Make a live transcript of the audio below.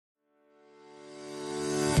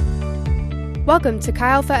Welcome to Chi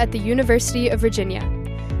Alpha at the University of Virginia.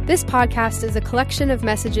 This podcast is a collection of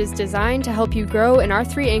messages designed to help you grow in our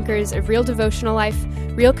three anchors of real devotional life,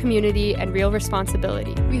 real community, and real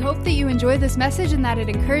responsibility. We hope that you enjoy this message and that it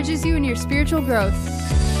encourages you in your spiritual growth.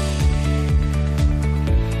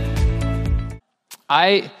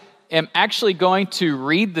 I am actually going to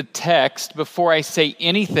read the text before I say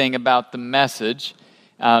anything about the message.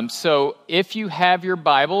 So if you have your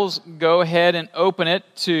Bibles, go ahead and open it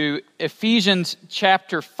to Ephesians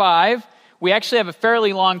chapter 5. We actually have a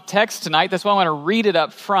fairly long text tonight. That's why I want to read it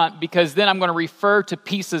up front, because then I'm going to refer to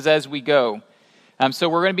pieces as we go. So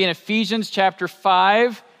we're going to be in Ephesians chapter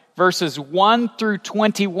 5, verses 1 through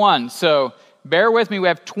 21. So bear with me, we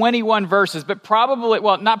have 21 verses, but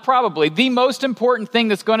the most important thing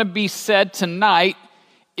that's going to be said tonight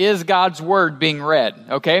is God's Word being read,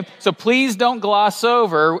 okay? So please don't gloss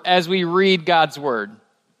over as we read God's Word,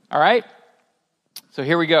 all right? So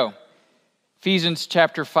here we go. Ephesians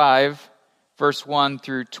chapter 5, verse 1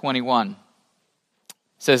 through 21. It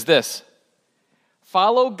says this: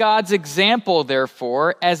 "Follow God's example,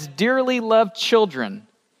 therefore, as dearly loved children,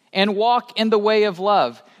 and walk in the way of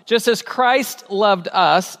love, just as Christ loved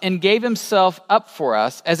us and gave himself up for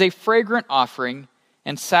us as a fragrant offering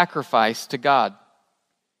and sacrifice to God.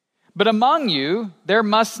 But among you, there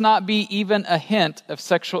must not be even a hint of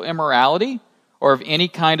sexual immorality, or of any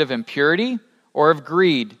kind of impurity, or of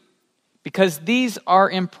greed, because these are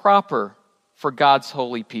improper for God's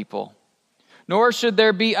holy people. Nor should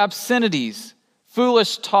there be obscenities,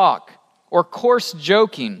 foolish talk, or coarse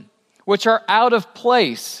joking, which are out of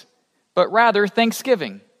place, but rather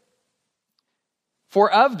thanksgiving. For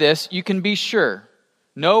of this you can be sure,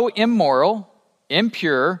 no immoral,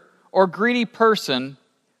 impure, or greedy person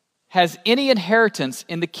has any inheritance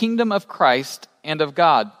in the kingdom of Christ and of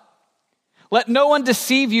God. Let no one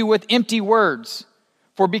deceive you with empty words,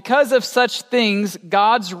 for because of such things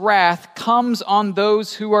God's wrath comes on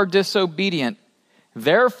those who are disobedient.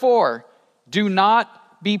 Therefore, do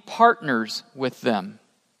not be partners with them."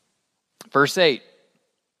 Verse 8,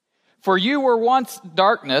 "For you were once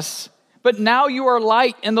darkness, but now you are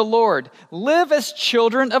light in the Lord. Live as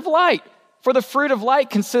children of light. For the fruit of light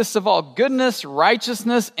consists of all goodness,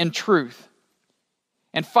 righteousness, and truth.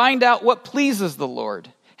 And find out what pleases the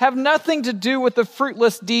Lord. Have nothing to do with the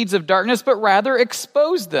fruitless deeds of darkness, but rather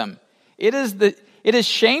expose them. It is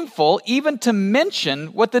shameful even to mention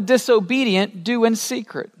what the disobedient do in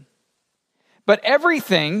secret. But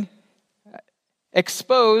everything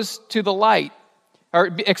exposed by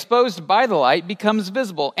the light becomes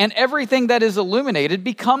visible, and everything that is illuminated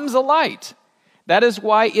becomes a light. That is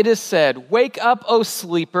why it is said, 'Wake up, O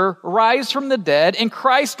sleeper, rise from the dead, and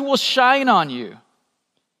Christ will shine on you.'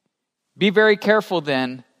 Be very careful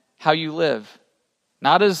then how you live,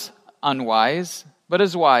 not as unwise, but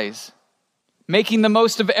as wise, making the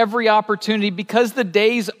most of every opportunity, because the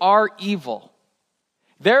days are evil.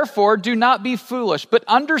 Therefore, do not be foolish, but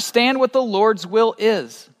understand what the Lord's will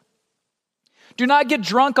is. Do not get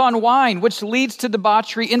drunk on wine, which leads to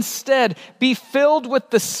debauchery. Instead, be filled with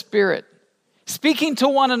the Spirit, speaking to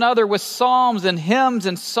one another with psalms and hymns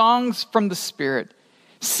and songs from the Spirit.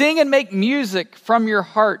 Sing and make music from your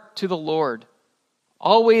heart to the Lord,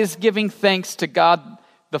 always giving thanks to God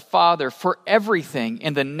the Father for everything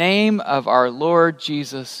in the name of our Lord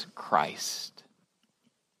Jesus Christ."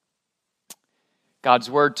 God's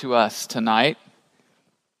word to us tonight.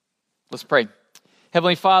 Let's pray.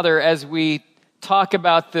 Heavenly Father, as we talk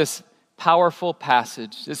about this powerful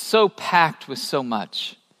passage, it's so packed with so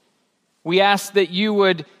much, we ask that you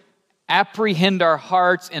would apprehend our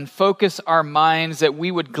hearts and focus our minds, that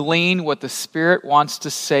we would glean what the Spirit wants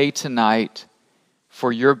to say tonight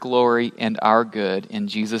for your glory and our good. In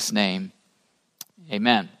Jesus' name,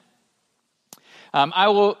 amen. I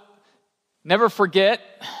will never forget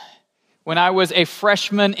when I was a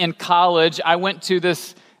freshman in college, I went to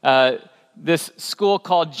this school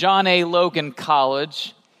called John A. Logan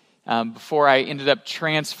College before I ended up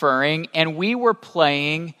transferring, and we were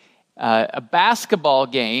playing a basketball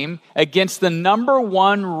game against the number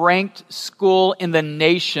one ranked school in the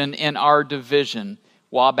nation in our division,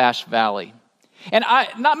 Wabash Valley. And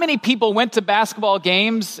not many people went to basketball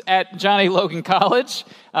games at John A. Logan College,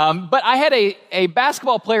 but I had a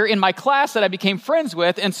basketball player in my class that I became friends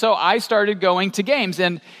with, and so I started going to games.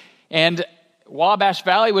 And Wabash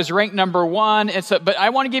Valley was ranked number one, but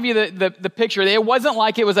I want to give you the picture. It wasn't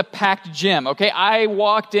like it was a packed gym, okay? I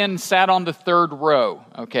walked in and sat on the third row,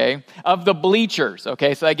 okay, of the bleachers,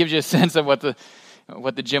 okay? So that gives you a sense of what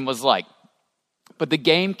the gym was like. But the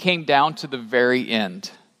game came down to the very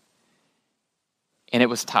end, and it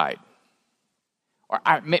was tied.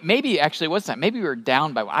 maybe actually it wasn't that. Maybe we were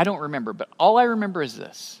down by one. I don't remember, but all I remember is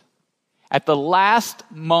this. At the last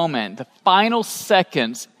moment, the final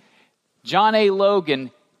seconds, John A.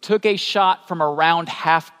 Logan took a shot from around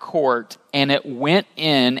half court, and it went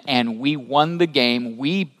in, and we won the game.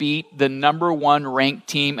 We beat the number one ranked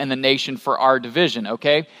team in the nation for our division,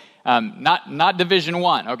 okay? Not Division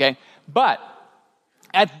I, okay? But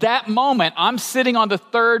at that moment, I'm sitting on the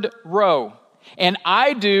third row, and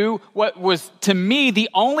I do what was, to me, the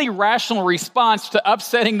only rational response to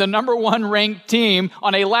upsetting the number one ranked team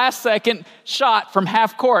on a last-second shot from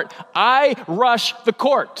half court. I rush the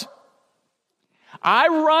court. I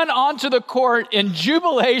run onto the court in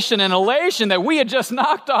jubilation and elation that we had just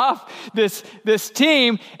knocked off this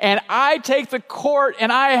team, and I take the court,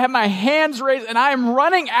 and I have my hands raised, and I am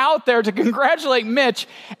running out there to congratulate Mitch,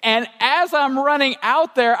 and as I'm running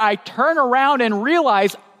out there, I turn around and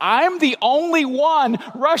realize I'm the only one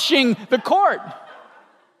rushing the court.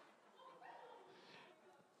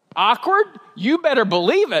 Awkward? You better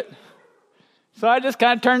believe it. So I just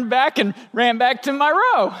kind of turned back and ran back to my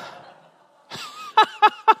row.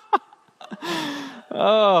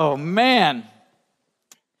 Oh, man.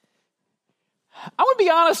 I want to be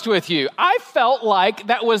honest with you. I felt like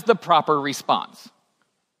that was the proper response.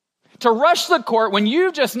 To rush the court when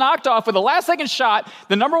you've just knocked off with a last-second shot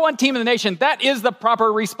the number one team in the nation, that is the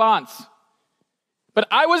proper response. But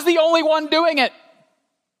I was the only one doing it,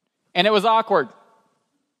 and it was awkward.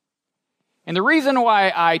 And the reason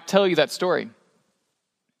why I tell you that story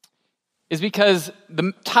is because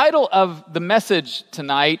the title of the message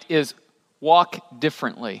tonight is Walk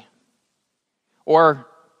Differently, or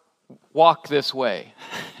Walk This Way.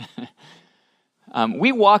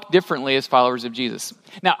 We walk differently as followers of Jesus.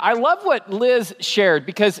 Now, I love what Liz shared,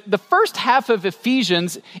 because the first half of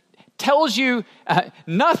Ephesians tells you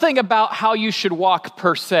nothing about how you should walk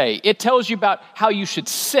per se. It tells you about how you should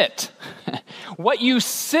sit. What you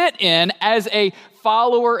sit in as a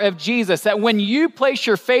follower of Jesus, that when you place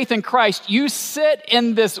your faith in Christ, you sit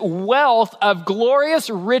in this wealth of glorious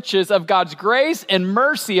riches of God's grace and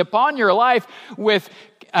mercy upon your life with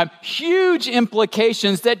huge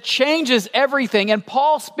implications that changes everything. And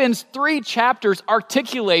Paul spends 3 chapters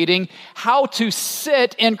articulating how to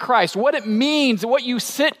sit in Christ, what it means, what you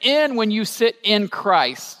sit in when you sit in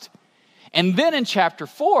Christ. And then in chapter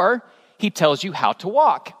 4, he tells you how to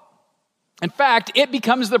walk. In fact, it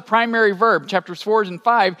becomes the primary verb. Chapters 4 and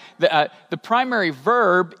 5, the primary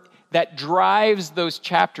verb that drives those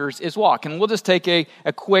chapters is walk. And we'll just take a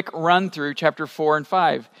quick run through chapter 4 and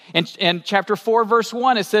 5. In chapter 4, verse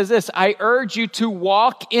 1, it says this: I urge you to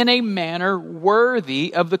walk in a manner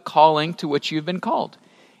worthy of the calling to which you've been called.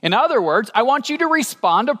 In other words, I want you to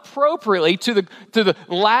respond appropriately to the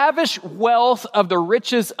lavish wealth of the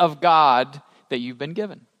riches of God that you've been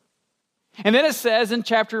given. And then it says in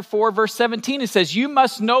chapter 4, verse 17, it says, you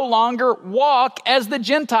must no longer walk as the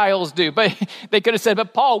Gentiles do. But they could have said,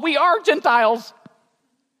 but Paul, we are Gentiles.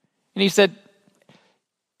 And he said,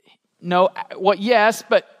 no, well, yes,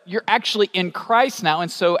 but you're actually in Christ now. And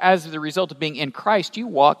so as the result of being in Christ, you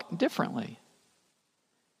walk differently.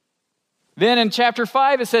 Then in chapter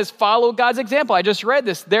 5, it says, follow God's example. I just read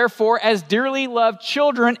this. Therefore, as dearly loved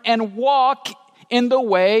children, and walk in the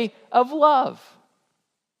way of love.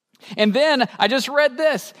 And then I just read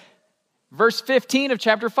this, verse 15 of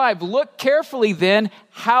chapter 5. Look carefully then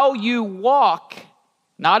how you walk,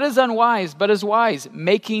 not as unwise, but as wise,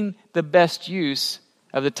 making the best use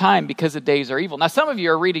of the time, because the days are evil. Now, some of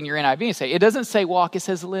you are reading your NIV and say, it doesn't say walk, it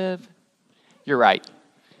says live. You're right.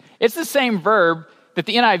 It's the same verb that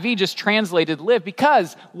the NIV just translated live,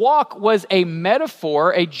 because walk was a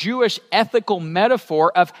metaphor, a Jewish ethical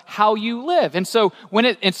metaphor of how you live. And so the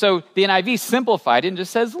NIV simplified it and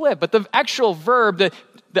just says live. But the actual verb,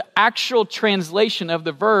 the actual translation of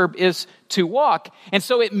the verb is to walk. And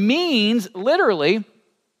so it means literally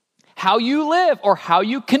how you live or how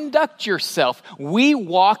you conduct yourself. We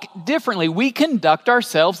walk differently. We conduct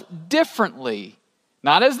ourselves differently.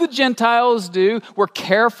 Not as the Gentiles do. We're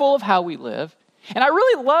careful of how we live. And I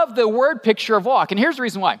really love the word picture of walk. And here's the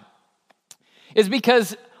reason why. Is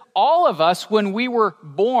because all of us, when we were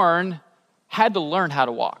born, had to learn how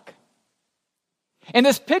to walk. And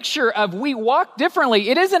this picture of we walk differently,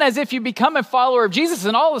 it isn't as if you become a follower of Jesus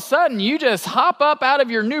and all of a sudden you just hop up out of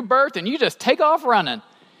your new birth and you just take off running.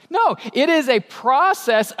 No, it is a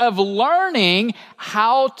process of learning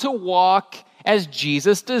how to walk as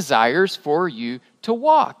Jesus desires for you to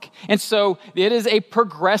walk. And so it is a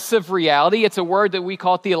progressive reality. It's a word that we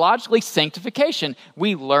call theologically sanctification.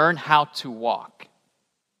 We learn how to walk.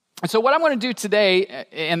 And so what I'm going to do today,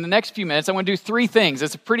 in the next few minutes, I'm going to do 3 things.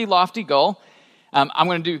 It's a pretty lofty goal. I'm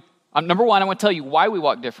going to do Number one, I want to tell you why we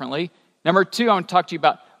walk differently. Number two, I want to talk to you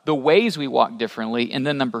about the ways we walk differently. And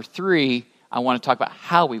then number three, I want to talk about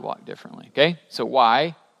how we walk differently, okay? So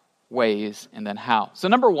why, ways, and then how. So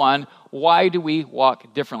number one, why do we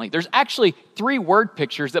walk differently? There's actually three word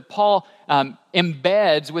pictures that Paul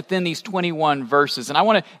embeds within these 21 verses. And I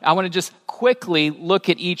want to just quickly look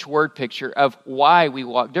at each word picture of why we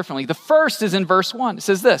walk differently. The first is in verse 1. It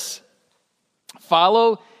says this: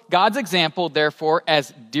 follow God's example, therefore,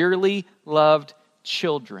 as dearly loved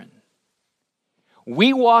children.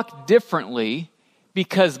 We walk differently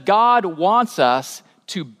because God wants us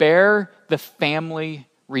to bear the family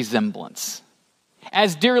resemblance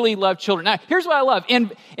as dearly loved children. Now, here's what I love.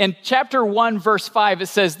 In chapter 1, verse 5, it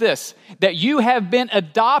says this, that you have been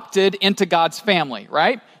adopted into God's family,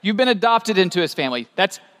 right? You've been adopted into his family.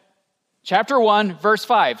 That's chapter 1, verse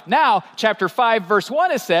 5. Now, chapter 5, verse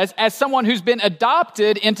 1, it says, as someone who's been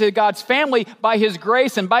adopted into God's family by his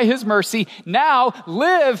grace and by his mercy, now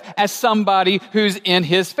live as somebody who's in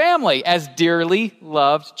his family, as dearly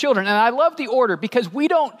loved children. And I love the order because we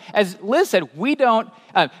don't, as Liz said, we don't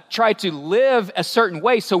try to live a certain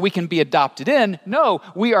way so we can be adopted in. No,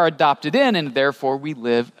 we are adopted in, and therefore we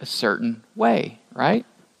live a certain way, right?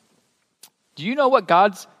 Do you know what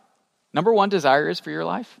God's number one desire is for your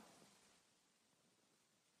life?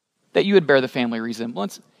 That you would bear the family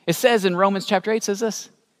resemblance. It says in Romans chapter 8, says this,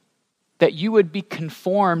 that you would be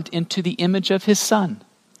conformed into the image of his son.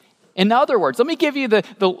 In other words, let me give you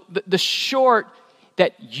the short,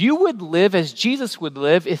 that you would live as Jesus would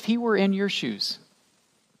live if he were in your shoes.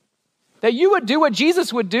 That you would do what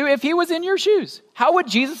Jesus would do if he was in your shoes. How would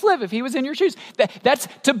Jesus live if he was in your shoes? That's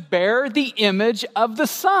to bear the image of the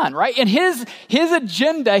Son, right? And his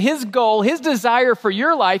agenda, his goal, his desire for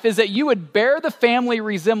your life is that you would bear the family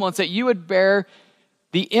resemblance, that you would bear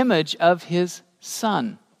the image of his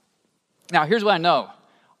Son. Now, here's what I know.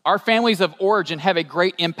 Our families of origin have a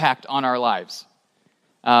great impact on our lives.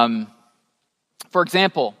 For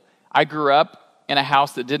example, I grew up in a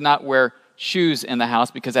house that did not wear shoes in the house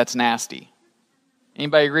because that's nasty.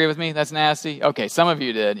 Anybody agree with me? That's nasty? Okay, some of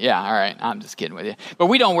you did. Yeah, all right. I'm just kidding with you. But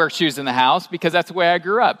we don't wear shoes in the house because that's the way I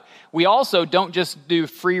grew up. We also don't just do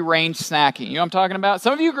free-range snacking. You know what I'm talking about?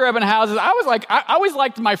 Some of you grew up in houses. I always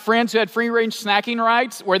liked my friends who had free-range snacking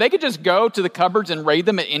rights where they could just go to the cupboards and raid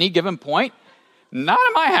them at any given point. Not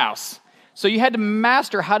in my house. So you had to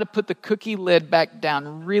master how to put the cookie lid back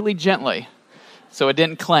down really gently so it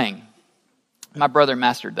didn't cling. My brother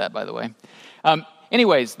mastered that, by the way.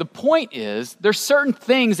 Anyways, the point is, there's certain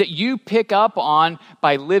things that you pick up on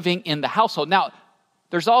by living in the household. Now,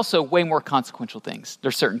 there's also way more consequential things.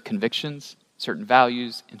 There's certain convictions, certain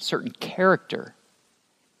values, and certain character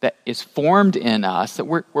that is formed in us that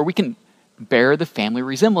where we can bear the family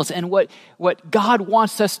resemblance. And what God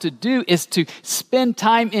wants us to do is to spend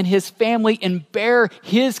time in his family and bear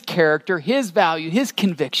his character, his value, his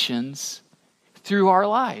convictions through our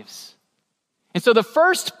lives. And so the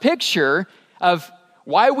first picture of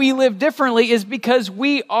why we live differently is because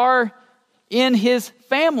we are in his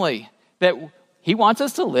family, that he wants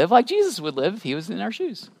us to live like Jesus would live if he was in our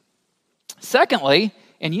shoes. Secondly,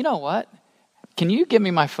 and you know what? Can you give me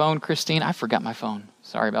my phone, Christine? I forgot my phone.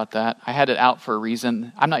 Sorry about that. I had it out for a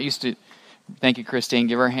reason. I'm not used to, thank you, Christine,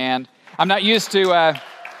 give her a hand. I'm not used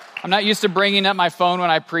to bringing up my phone when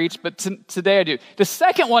I preach, but today I do. The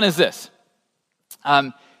second one is this.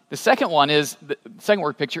 The second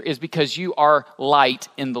word picture is because you are light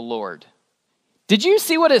in the Lord. Did you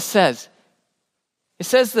see what it says? It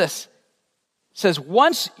says this. It says,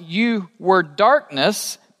 once you were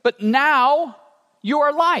darkness, but now you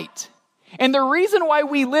are light. And the reason why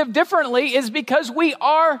we live differently is because we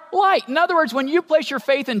are light. In other words, when you place your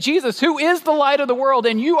faith in Jesus, who is the light of the world,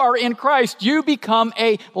 and you are in Christ, you become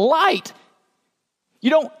a light.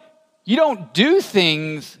 You don't do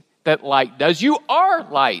things that light does. You are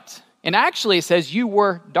light. And actually it says you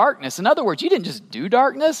were darkness. In other words, you didn't just do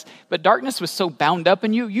darkness, but darkness was so bound up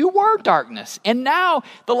in you, you were darkness. And now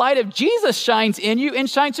the light of Jesus shines in you and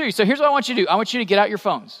shines through you. So here's what I want you to do. I want you to get out your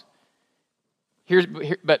phones.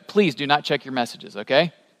 But please do not check your messages,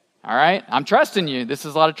 okay? All right? I'm trusting you. This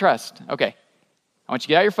is a lot of trust. Okay. I want you to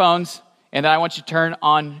get out your phones, and then I want you to turn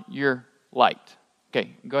on your light.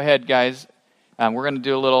 Okay, go ahead, guys. We're going to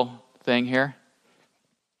do a little thing here.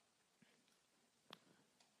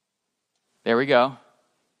 There we go.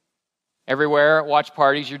 Everywhere at watch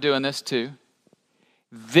parties, you're doing this too.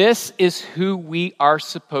 This is who we are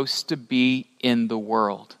supposed to be in the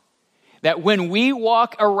world. That when we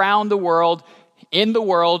walk around the world, in the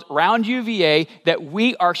world around UVA that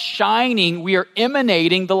we are shining, we are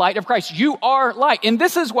emanating the light of Christ. You are light. And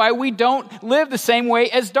this is why we don't live the same way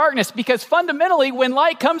as darkness, because fundamentally, when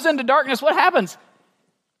light comes into darkness, what happens?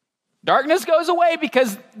 Darkness goes away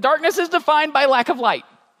because darkness is defined by lack of light.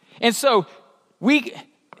 And so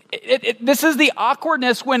this is the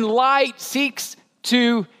awkwardness when light seeks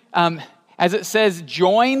to, as it says,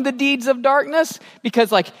 join the deeds of darkness,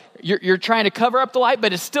 because like you're trying to cover up the light,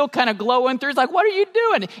 but it's still kind of glowing through. It's like, what are you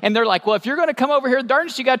doing? And they're like, well, if you're going to come over here in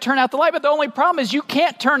darkness, you got to turn out the light. But the only problem is you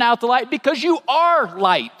can't turn out the light because you are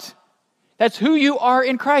light. That's who you are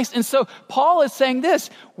in Christ. And so Paul is saying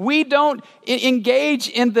this: we don't engage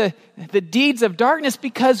in the deeds of darkness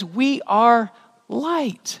because we are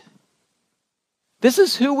light. This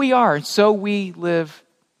is who we are, and so we live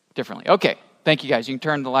differently. Okay, thank you guys. You can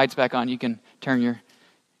turn the lights back on. You can turn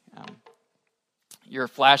your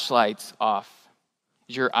flashlights off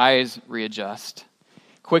as your eyes readjust.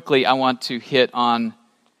 Quickly, I want to hit on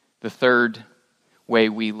the third way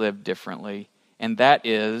we live differently, and that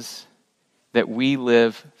is that we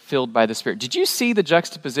live filled by the Spirit. Did you see the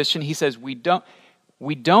juxtaposition? He says we don't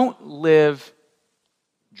live.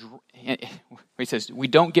 He says we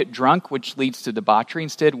don't get drunk, which leads to debauchery.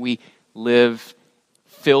 Instead, we live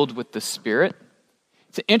filled with the Spirit.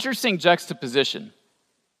 It's an interesting juxtaposition.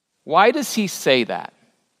 Why does he say that?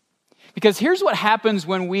 Because here's what happens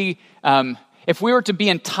when if we were to be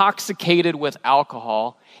intoxicated with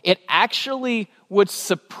alcohol, it actually would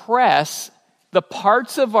suppress the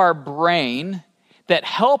parts of our brain that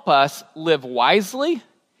help us live wisely,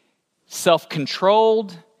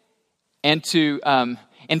 self-controlled, and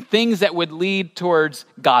things that would lead towards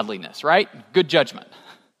godliness, right? Good judgment.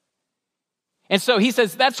 And so he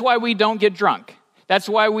says that's why we don't get drunk. That's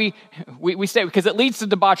why we stay, because it leads to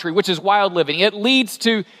debauchery, which is wild living. It leads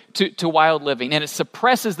to wild living, and it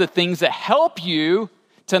suppresses the things that help you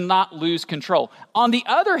to not lose control. On the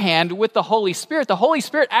other hand, with the Holy Spirit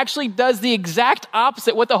actually does the exact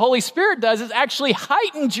opposite. What the Holy Spirit does is actually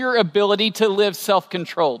heightens your ability to live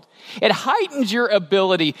self-controlled. It heightens your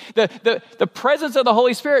ability. The presence of the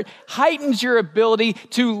Holy Spirit heightens your ability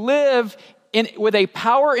to live with a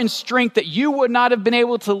power and strength that you would not have been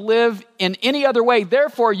able to live in any other way.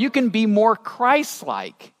 Therefore, you can be more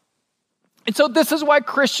Christ-like. And so this is why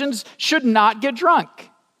Christians should not get drunk,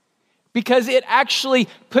 because it actually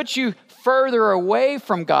puts you further away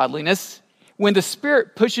from godliness when the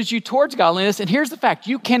Spirit pushes you towards godliness. And here's the fact: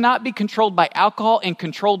 you cannot be controlled by alcohol and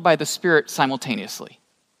controlled by the Spirit simultaneously.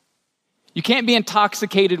 You can't be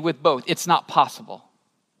intoxicated with both. It's not possible.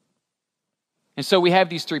 And so we have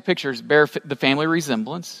these three pictures: bear the family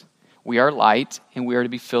resemblance, we are light, and we are to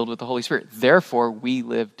be filled with the Holy Spirit. Therefore, we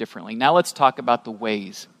live differently. Now let's talk about the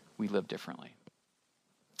ways we live differently.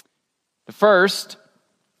 The first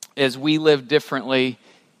is we live differently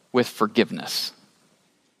with forgiveness.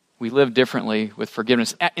 We live differently with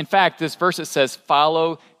forgiveness. In fact, this verse, it says,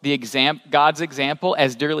 follow God's example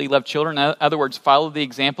as dearly loved children. In other words, follow the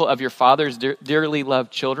example of your Father's dearly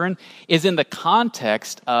loved children, is in the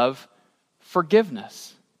context of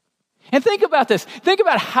forgiveness. And think about this. Think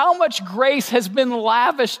about how much grace has been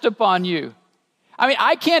lavished upon you. I mean,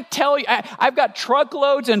 I can't tell you. I've got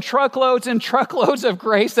truckloads and truckloads and truckloads of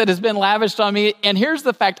grace that has been lavished on me. And here's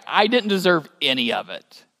the fact: I didn't deserve any of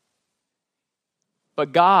it.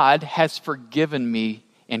 But God has forgiven me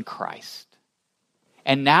in Christ.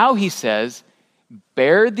 And now he says,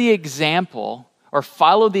 bear the example, or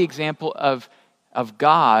follow the example of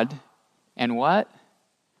God, and what?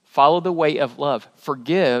 Follow the way of love.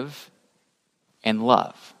 Forgive and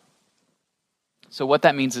love. So what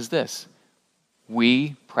that means is this: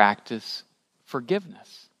 we practice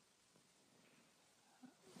forgiveness.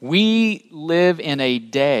 We live in a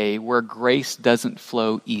day where grace doesn't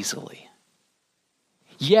flow easily.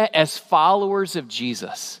 Yet, as followers of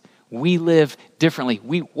Jesus, we live differently.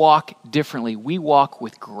 We walk differently. We walk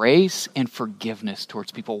with grace and forgiveness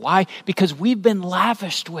towards people. Why? Because we've been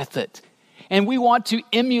lavished with it. And we want to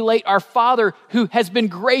emulate our Father who has been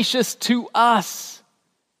gracious to us.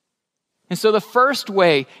 And so the first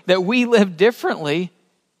way that we live differently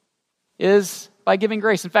is by giving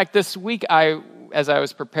grace. In fact, this week, as I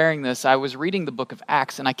was preparing this, I was reading the book of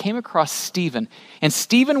Acts, and I came across Stephen. And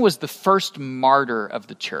Stephen was the first martyr of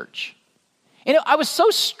the church. And I was so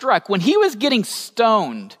struck when he was getting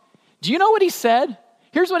stoned. Do you know what he said?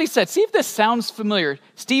 Here's what he said. See if this sounds familiar.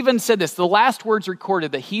 Stephen said this. The last words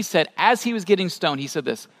recorded that he said as he was getting stoned, he said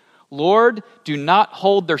this: Lord, do not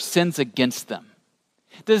hold their sins against them.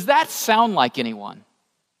 Does that sound like anyone?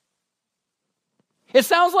 It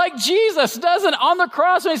sounds like Jesus, doesn't it? On the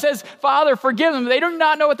cross when he says, Father, forgive them. They do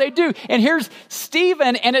not know what they do. And here's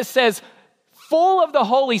Stephen, and it says, full of the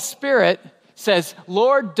Holy Spirit, says,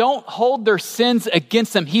 Lord, don't hold their sins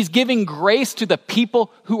against them. He's giving grace to the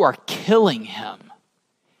people who are killing him.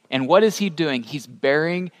 And what is he doing? He's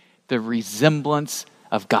bearing the resemblance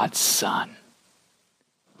of God's Son,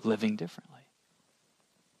 living differently.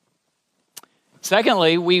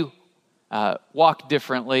 Secondly, we walk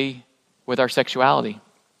differently with our sexuality.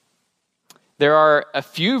 There are a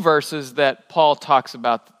few verses that Paul talks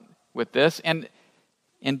about with this. And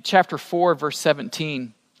in chapter 4, verse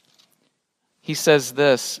 17, he says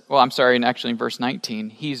this. And actually in verse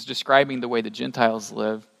 19, he's describing the way the Gentiles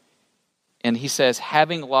live. And he says,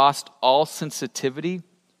 having lost all sensitivity,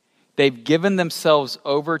 they've given themselves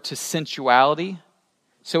over to sensuality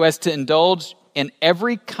so as to indulge in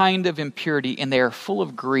every kind of impurity, and they are full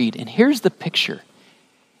of greed. And here's the picture.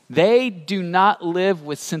 They do not live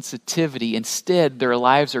with sensitivity. Instead, their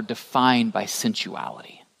lives are defined by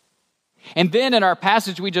sensuality. And then in our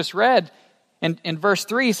passage we just read, in verse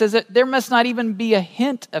 3, he says that there must not even be a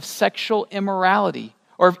hint of sexual immorality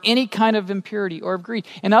or of any kind of impurity or of greed.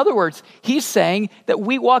 In other words, he's saying that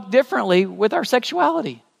we walk differently with our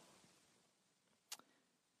sexuality.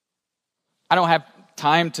 I don't have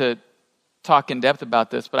time to talk in depth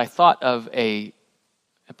about this, but I thought of an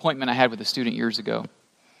appointment I had with a student years ago.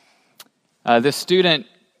 This student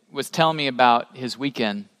was telling me about his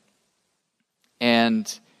weekend,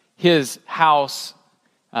 and his house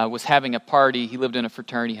was having a party. He lived in a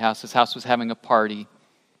fraternity house. His house was having a party.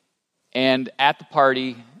 And at the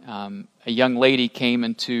party, a young lady came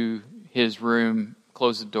into his room,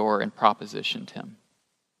 closed the door, and propositioned him.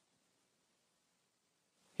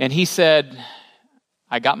 And he said,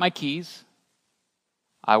 I got my keys,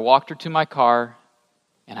 I walked her to my car,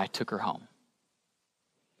 and I took her home.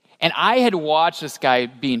 And I had watched this guy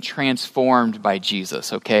being transformed by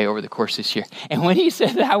Jesus, over the course of this year. And when he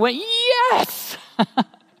said that, I went, yes!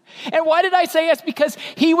 And why did I say yes? Because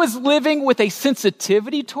he was living with a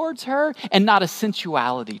sensitivity towards her and not a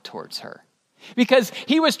sensuality towards her. Because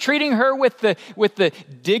he was treating her with the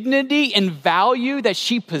dignity and value that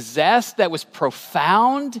she possessed that was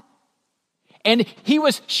profound. And he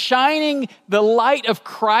was shining the light of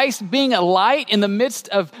Christ, being a light in the midst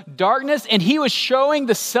of darkness. And he was showing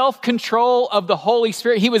the self-control of the Holy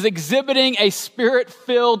Spirit. He was exhibiting a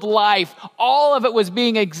Spirit-filled life. All of it was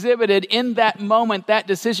being exhibited in that moment, that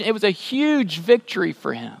decision. It was a huge victory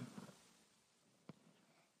for him.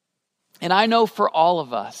 And I know for all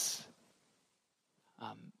of us,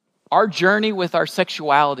 our journey with our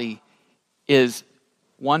sexuality is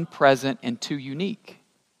one, present, and two, unique.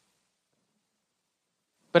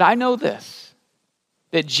 But I know this,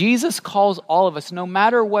 that Jesus calls all of us, no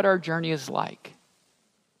matter what our journey is like,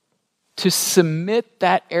 to submit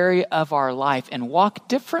that area of our life and walk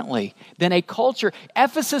differently than a culture.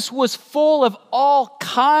 Ephesus was full of all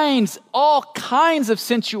kinds of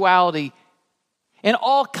sensuality and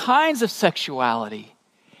all kinds of sexuality.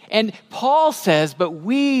 And Paul says, but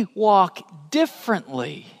we walk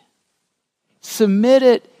differently. Submit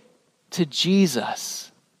it to Jesus.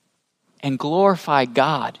 And glorify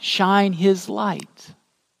God. Shine His light.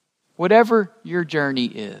 Whatever your journey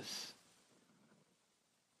is.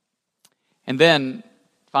 And then,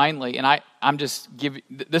 finally, and I'm just giving,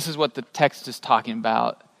 this is what the text is talking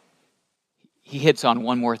about. He hits on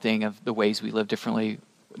one more thing of the ways we live differently,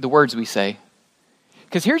 the words we say.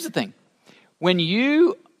 Because here's the thing. When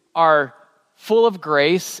you are full of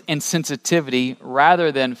grace and sensitivity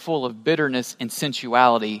rather than full of bitterness and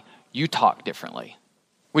sensuality, you talk differently.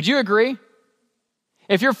 Would you agree?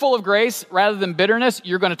 If you're full of grace rather than bitterness,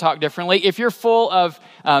 you're going to talk differently. If you're full of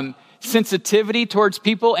sensitivity towards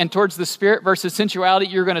people and towards the Spirit versus sensuality,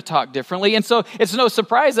 you're going to talk differently. And so it's no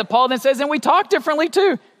surprise that Paul then says, and we talk differently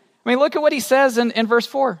too. I mean, look at what he says in verse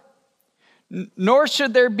 4. Nor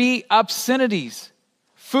should there be obscenities,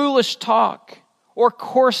 foolish talk, or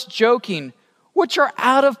coarse joking, which are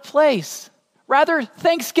out of place. Rather,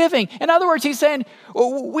 thanksgiving. In other words, he's saying,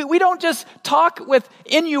 we don't just talk with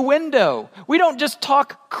innuendo. We don't just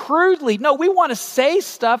talk crudely. No, we want to say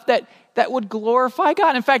stuff that would glorify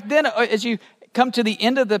God. In fact, then as you come to the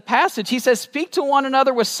end of the passage, he says, speak to one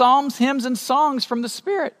another with psalms, hymns, and songs from the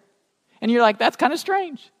Spirit. And you're like, that's kind of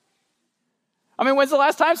strange. I mean, when's the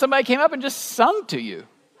last time somebody came up and just sung to you?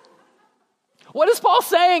 What is Paul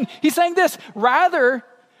saying? He's saying this, rather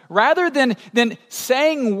than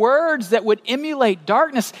saying words that would emulate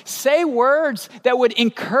darkness, say words that would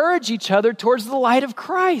encourage each other towards the light of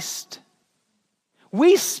Christ.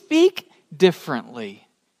 We speak differently.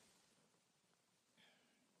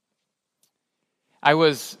 I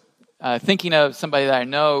was thinking of somebody that I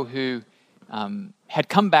know who had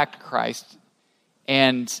come back to Christ,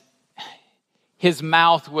 and his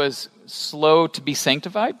mouth was slow to be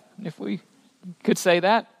sanctified, if we could say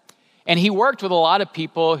that. And he worked with a lot of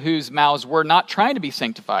people whose mouths were not trying to be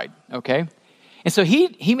sanctified, okay? And so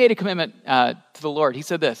he made a commitment to the Lord. He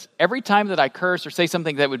said this: every time that I curse or say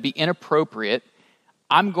something that would be inappropriate,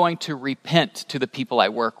 I'm going to repent to the people I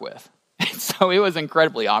work with. So it was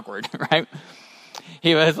incredibly awkward, right?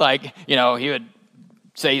 He was like, he would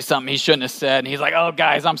say something he shouldn't have said. And he's like, oh,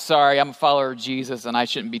 guys, I'm sorry. I'm a follower of Jesus, and I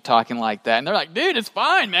shouldn't be talking like that. And they're like, dude, it's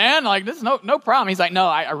fine, man. Like, this is no problem. He's like, no,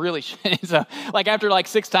 I really shouldn't. So, after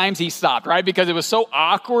 6 times, he stopped, right? Because it was so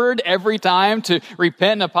awkward every time to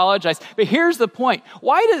repent and apologize. But here's the point.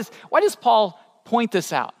 Why does Paul point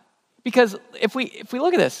this out? Because if we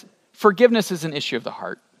look at this, forgiveness is an issue of the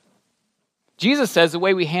heart. Jesus says the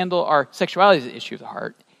way we handle our sexuality is an issue of the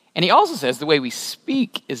heart. And he also says the way we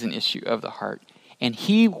speak is an issue of the heart. And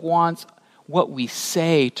he wants what we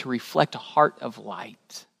say to reflect a heart of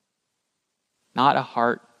light, not a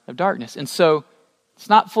heart of darkness. And so it's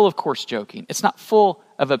not full of coarse joking. It's not full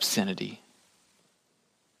of obscenity.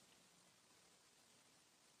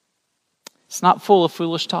 It's not full of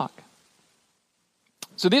foolish talk.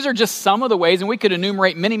 So these are just some of the ways, and we could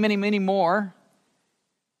enumerate many, many, many more.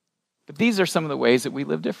 But these are some of the ways that we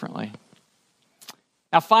live differently.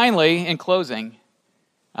 Now, finally, in closing,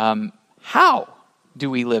 how do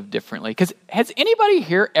we live differently? Because has anybody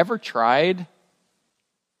here ever tried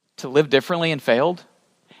to live differently and failed?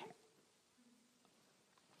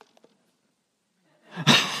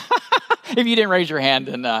 If you didn't raise your hand,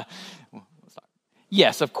 then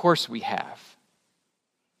yes, of course we have.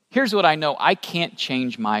 Here's what I know. I can't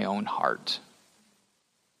change my own heart.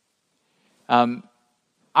 I'm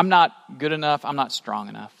not good enough. I'm not strong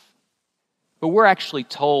enough. But we're actually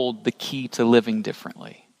told the key to living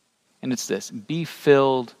differently. And it's this: be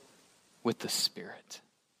filled with the Spirit.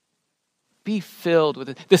 Be filled with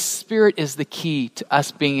it. The Spirit is the key to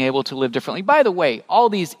us being able to live differently. By the way, all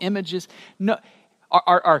these images,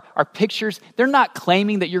 our pictures, they're not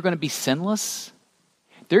claiming that you're going to be sinless.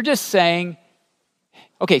 They're just saying,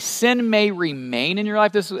 okay, sin may remain in your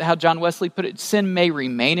life. This is how John Wesley put it. Sin may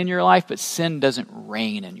remain in your life, but sin doesn't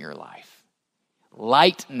reign in your life.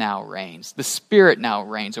 Light now reigns. The Spirit now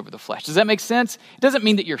reigns over the flesh. Does that make sense? It doesn't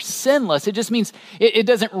mean that you're sinless. It just means it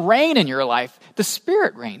doesn't reign in your life. The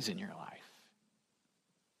Spirit reigns in your life.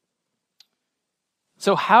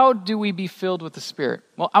 So how do we be filled with the Spirit?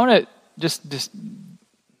 Well, I want to just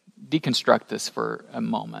deconstruct this for a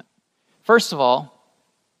moment. First of all,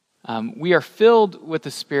 we are filled with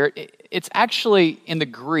the Spirit. It's actually in the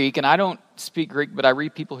Greek, and I don't speak Greek, but I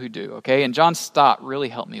read people who do, okay? And John Stott really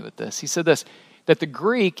helped me with this. He said this, that the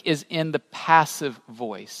Greek is in the passive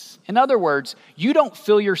voice. In other words, you don't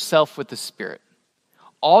fill yourself with the Spirit.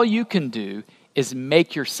 All you can do is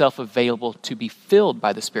make yourself available to be filled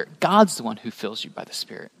by the Spirit. God's the one who fills you by the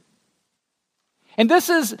Spirit. And this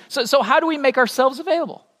is, so how do we make ourselves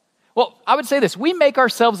available? Well, I would say this, we make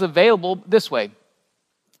ourselves available this way.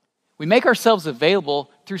 We make ourselves available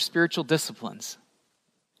through spiritual disciplines.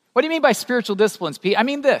 What do you mean by spiritual disciplines, Pete? I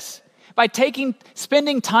mean this, by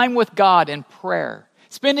spending time with God in prayer,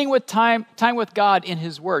 spending time with God in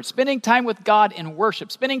His Word, spending time with God in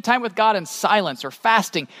worship, spending time with God in silence or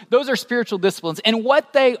fasting. Those are spiritual disciplines. And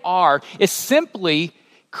what they are is simply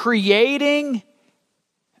creating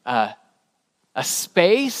a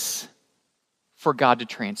space for God to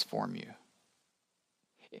transform you.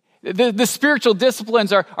 The spiritual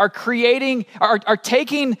disciplines are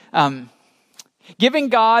taking, giving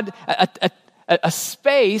God a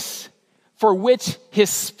space for which His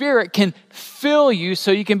Spirit can fill you so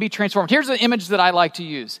you can be transformed. Here's an image that I like to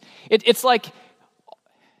use. It's like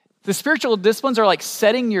the spiritual disciplines are like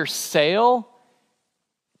setting your sail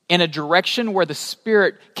in a direction where the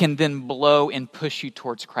Spirit can then blow and push you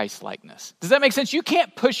towards Christ-likeness. Does that make sense? You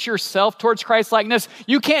can't push yourself towards Christ-likeness.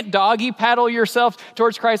 You can't doggy paddle yourself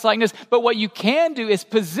towards Christ-likeness. But what you can do is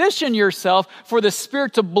position yourself for the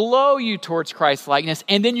Spirit to blow you towards Christ-likeness,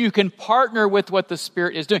 and then you can partner with what the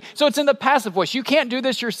Spirit is doing. So it's in the passive voice. You can't do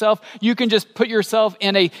this yourself. You can just put yourself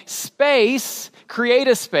in a space, create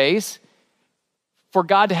a space for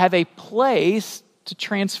God to have a place to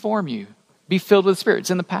transform you. Be filled with the Spirit.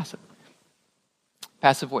 It's in the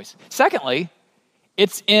passive voice. Secondly,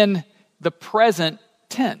 it's in the present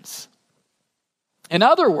tense. In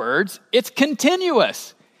other words, it's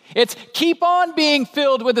continuous. It's keep on being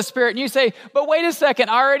filled with the Spirit. And you say, but wait a second,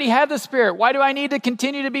 I already have the Spirit. Why do I need to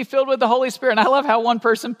continue to be filled with the Holy Spirit? And I love how one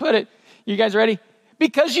person put it. You guys ready?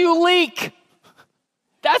 Because you leak.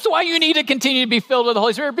 That's why you need to continue to be filled with the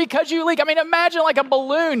Holy Spirit, because you leak. I mean, imagine like a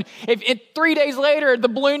balloon. If 3 days later, the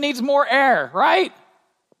balloon needs more air, right?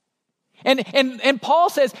 And Paul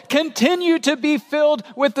says, continue to be filled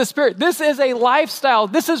with the Spirit. This is a lifestyle.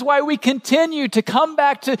 This is why we continue to come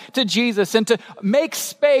back to Jesus and to make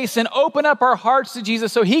space and open up our hearts to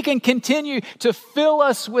Jesus so he can continue to fill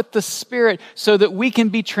us with the Spirit so that we can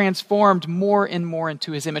be transformed more and more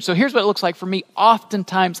into his image. So here's what it looks like for me.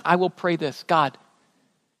 Oftentimes I will pray this: God,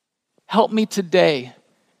 help me today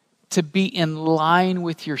to be in line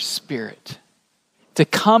with your Spirit, to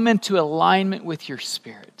come into alignment with your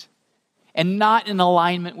Spirit, and not in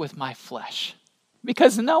alignment with my flesh.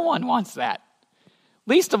 Because no one wants that.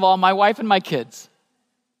 Least of all, my wife and my kids.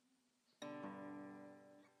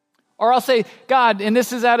 Or I'll say, God, and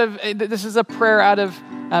this is a prayer out of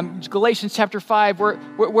Galatians chapter 5,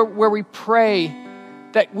 where we pray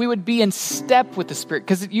that we would be in step with the Spirit.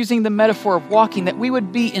 Because using the metaphor of walking, that we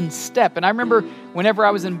would be in step. And I remember whenever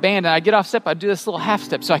I was in band and I'd get off step, I'd do this little half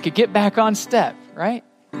step so I could get back on step, right?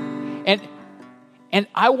 And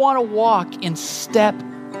I want to walk in step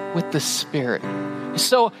with the Spirit.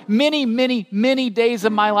 So many, many, many days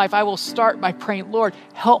of my life, I will start by praying, Lord,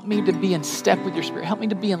 help me to be in step with your Spirit. Help me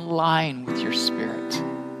to be in line with your Spirit.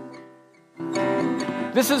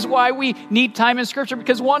 This is why we need time in Scripture,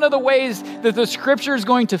 because one of the ways that the Scripture is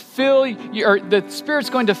going to fill you, or the Spirit's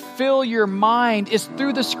going to fill your mind, is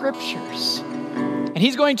through the Scriptures. And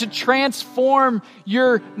he's going to transform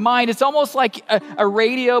your mind. It's almost like a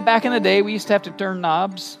radio back in the day. We used to have to turn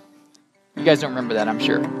knobs. You guys don't remember that, I'm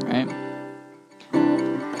sure, right?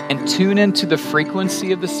 And tune into the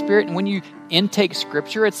frequency of the Spirit. And when you intake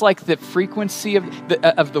Scripture, it's like the frequency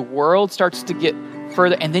of the world starts to get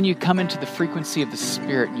further. And then you come into the frequency of the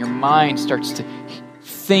Spirit, and your mind starts to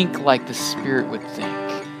think like the Spirit would think.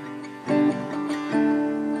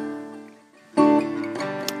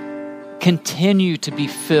 Continue to be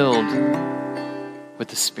filled with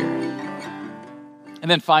the Spirit.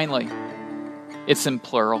 And then finally, it's in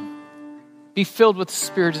plural. Be filled with the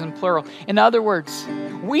Spirit is in plural. In other words,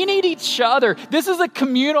 we need each other. This is a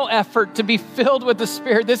communal effort to be filled with the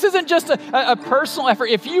Spirit. This isn't just a personal effort.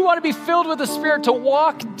 If you want to be filled with the Spirit to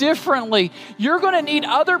walk differently, you're going to need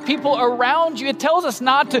other people around you. It tells us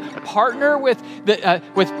not to partner with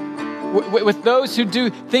those who do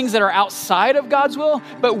things that are outside of God's will,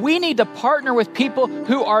 but we need to partner with people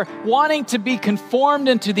who are wanting to be conformed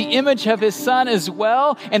into the image of his Son as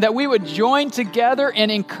well, and that we would join together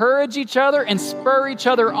and encourage each other and spur each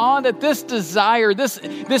other on, that this desire, this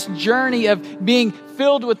journey of being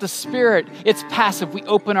filled with the Spirit, it's passive. We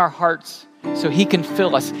open our hearts so he can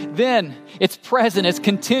fill us. Then it's present, it's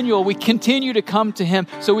continual. We continue to come to him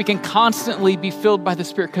so we can constantly be filled by the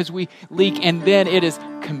Spirit because we leak. And then it is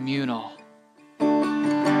communal.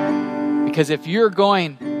 Because if you're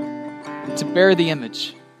going to bear the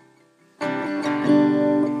image,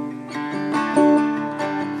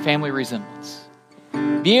 family resemblance,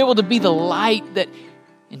 be able to be the light that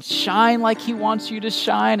and shine like he wants you to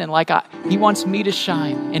shine and like he wants me to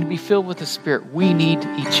shine, and be filled with the Spirit, we need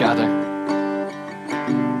each other.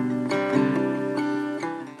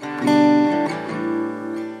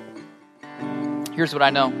 Here's what I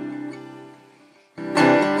know.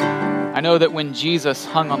 I know that when Jesus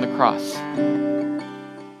hung on the cross,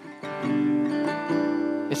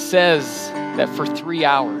 it says that for 3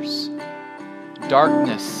 hours,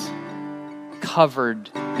 darkness covered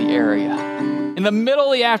the area. In the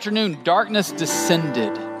middle of the afternoon, darkness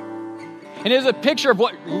descended. And it was a picture of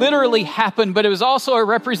what literally happened, but it was also a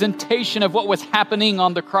representation of what was happening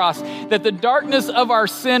on the cross. That the darkness of our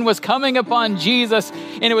sin was coming upon Jesus,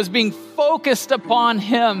 and it was being focused upon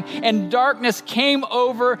him, and darkness came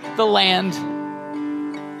over the land.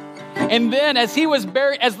 And then as he was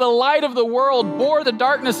buried, as the light of the world bore the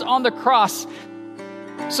darkness on the cross,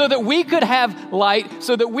 so that we could have light,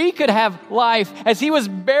 so that we could have life. As he was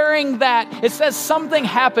bearing that, it says something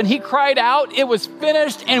happened. He cried out, it was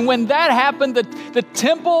finished. And when that happened, the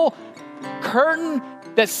temple curtain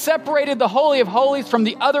that separated the Holy of Holies from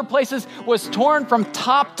the other places was torn from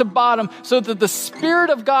top to bottom, so that the Spirit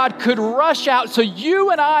of God could rush out, so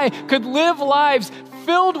you and I could live lives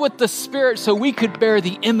filled with the Spirit, so we could bear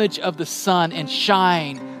the image of the Son and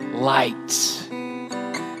shine light.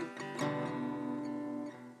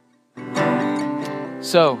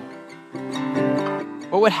 So,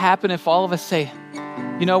 what would happen if all of us say,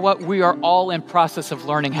 you know what, we are all in process of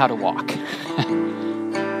learning how to walk.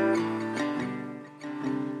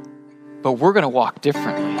 But we're going to walk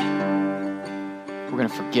differently. We're going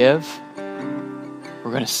to forgive.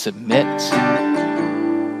 We're going to submit.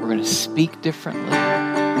 We're going to speak differently.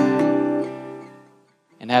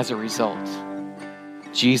 And as a result,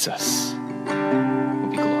 Jesus will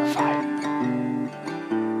be glorified.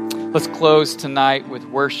 Let's close tonight with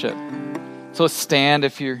worship. So let's stand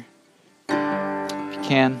if you're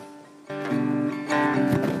can.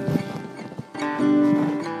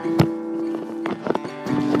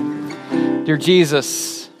 Dear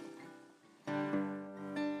Jesus,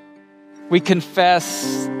 we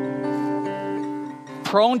confess,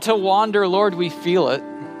 prone to wander, Lord, we feel it.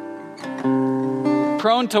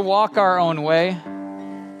 Prone to walk our own way.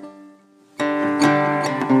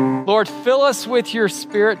 Lord, fill us with your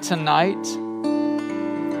Spirit tonight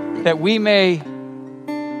that we may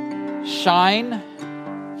shine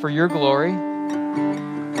for your glory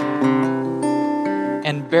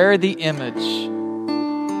and bear the image,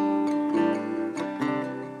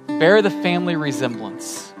 bear the family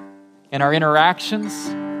resemblance in our interactions,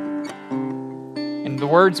 in the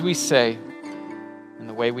words we say, and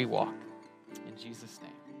the way we walk. In Jesus' name,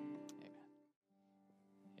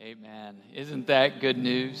 amen. Amen. Isn't that good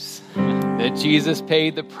news? That Jesus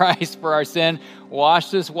paid the price for our sin,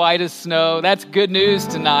 washed us white as snow. That's good news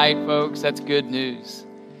tonight, folks. That's good news.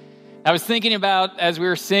 I was thinking about, as we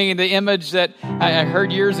were singing, the image that I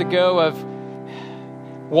heard years ago of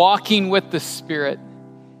walking with the Spirit.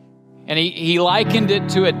 And he likened it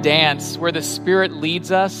to a dance where the Spirit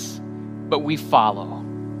leads us, but we follow.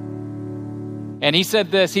 And he said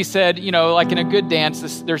this, he said, like in a good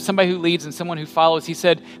dance, there's somebody who leads and someone who follows. He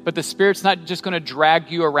said, but the Spirit's not just going to drag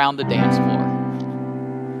you around the dance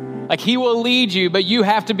floor. Like he will lead you, but you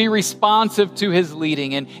have to be responsive to his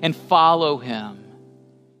leading and follow him.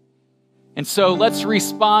 And so let's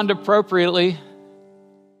respond appropriately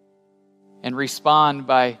and respond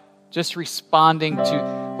by just responding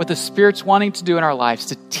to what the Spirit's wanting to do in our lives,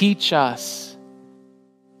 to teach us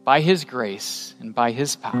by his grace and by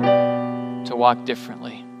his power to walk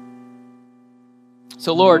differently.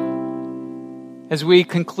 So Lord, as we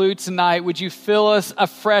conclude tonight, would you fill us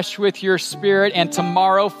afresh with your Spirit, and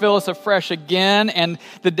tomorrow fill us afresh again, and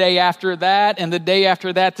the day after that, and the day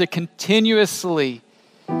after that, to continuously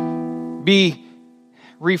be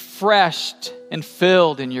refreshed and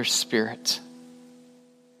filled in your Spirit.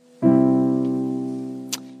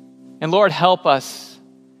 And Lord, help us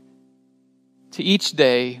to each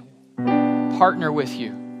day partner with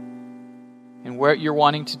you in what you're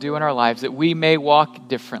wanting to do in our lives, that we may walk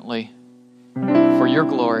differently for your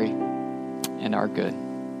glory and our good.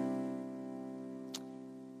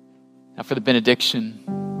 Now for the benediction.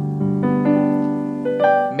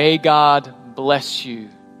 May God bless you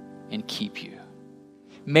and keep you.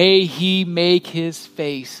 May he make his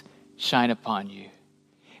face shine upon you.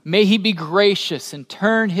 May he be gracious and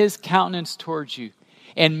turn his countenance towards you.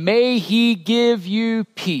 And may he give you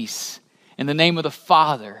peace in the name of the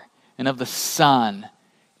Father and of the Son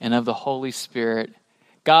and of the Holy Spirit.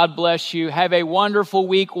 God bless you. Have a wonderful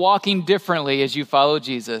week walking differently as you follow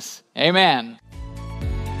Jesus. Amen.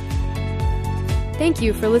 Thank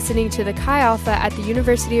you for listening to the Chi Alpha at the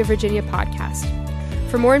University of Virginia podcast.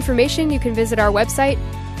 For more information, you can visit our website,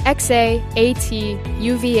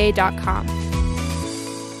 xaatuva.com.